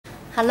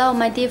Hello,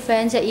 my dear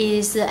friends.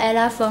 Is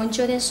Ella from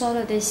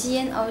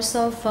jordansole.cn,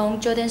 also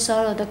from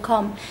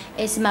jordansole.com.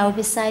 It's my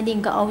website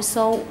link,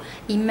 also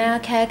email,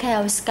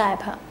 KK, or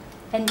Skype.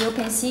 And you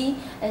can see,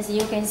 as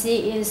you can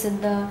see, is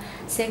the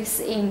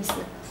 6-inch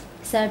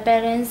side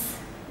balance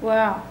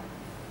well.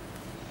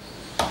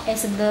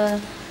 It's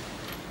the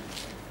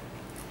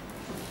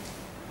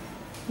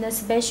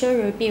special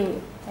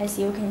review, as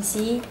you can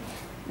see.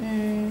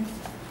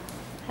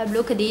 Have a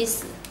look at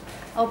this.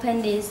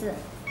 Open this.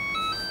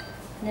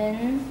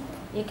 Then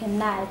you can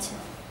light.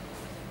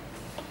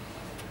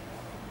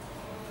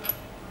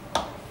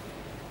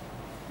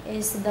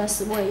 Is the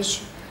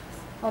switch.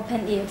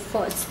 Open it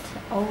first.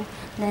 Oh,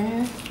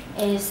 then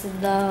is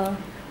the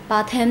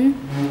button.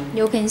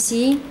 You can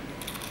see.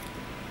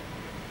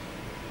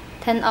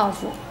 Turn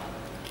off.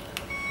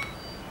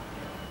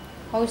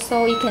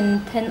 Also, you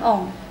can turn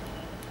on.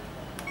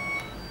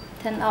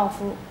 Turn off.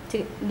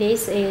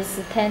 This is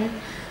turn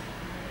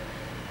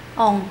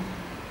on.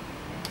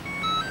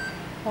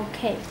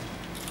 Okay.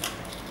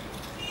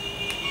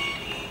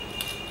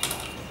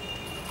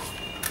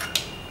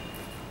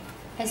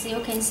 As you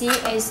can see,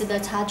 is the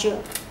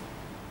charger.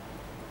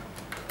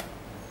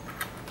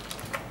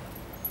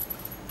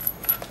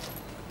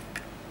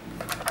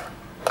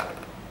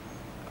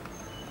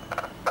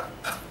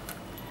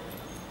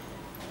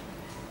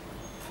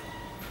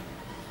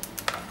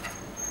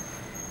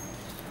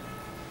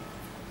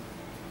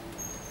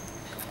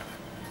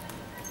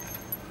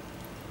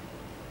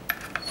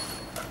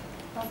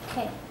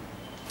 Okay.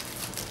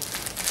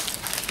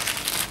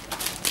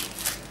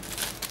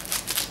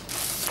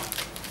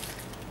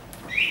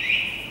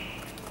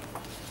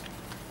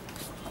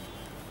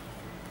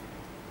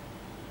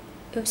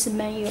 Use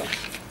manual.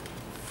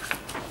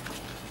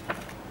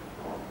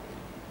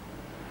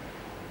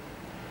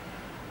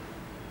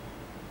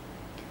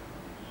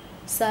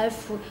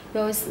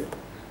 Self-use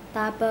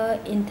double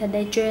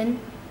intelligent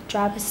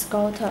drive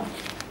scooter,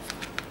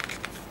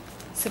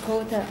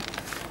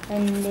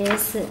 and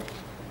this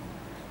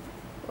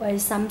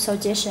with some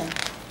suggestion.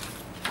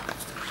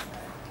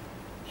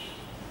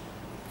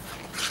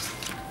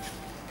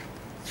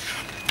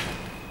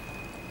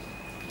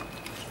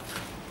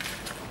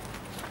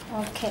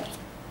 Okay,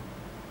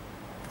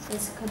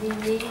 it's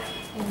clearly,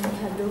 and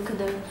have a look at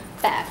the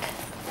back.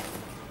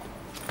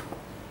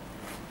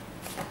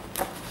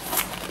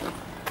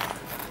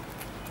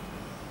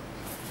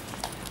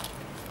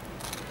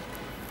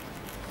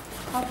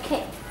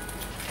 Okay,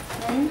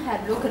 then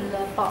have a look at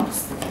the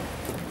box.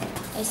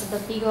 It's the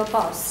bigger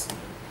box.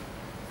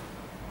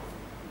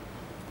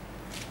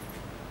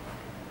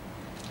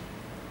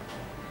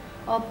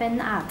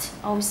 Open up.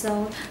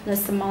 Also the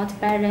smart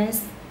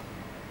balance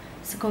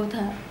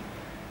scooter.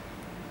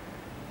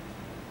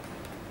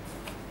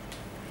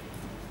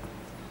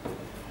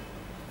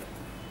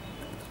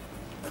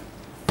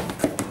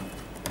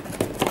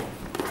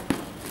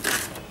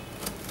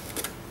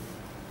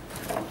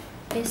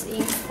 It's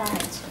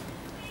inside.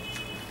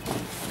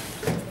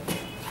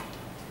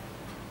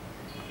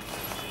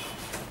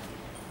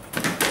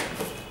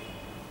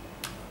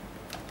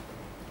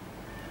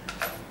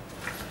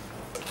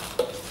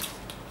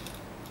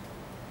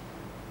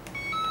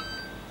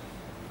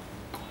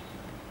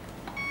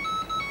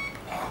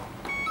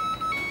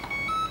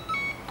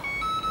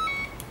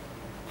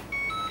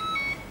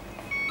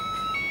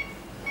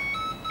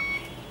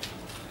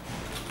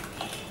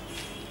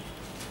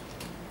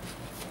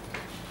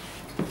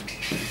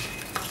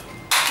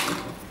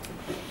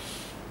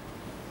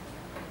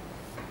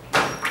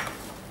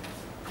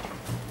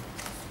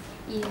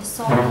 It's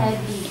so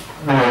heavy.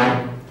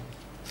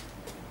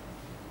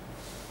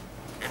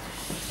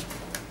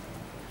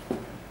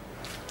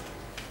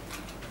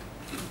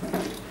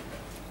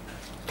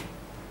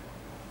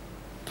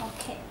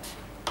 Okay.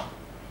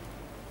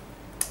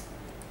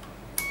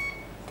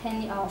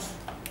 Turn it off.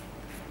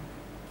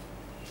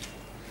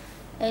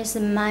 As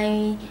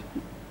my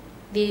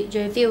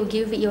review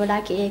give you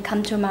like it,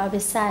 come to my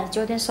website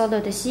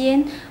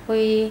jordansole.cn.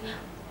 We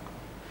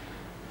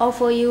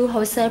offer you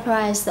wholesale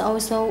price,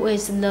 also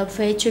with the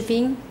free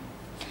shipping.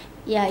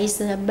 Yeah, it's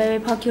very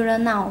popular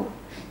now.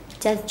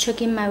 Just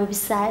checking my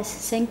website.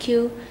 Thank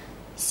you.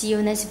 See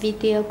you next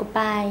video.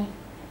 Goodbye.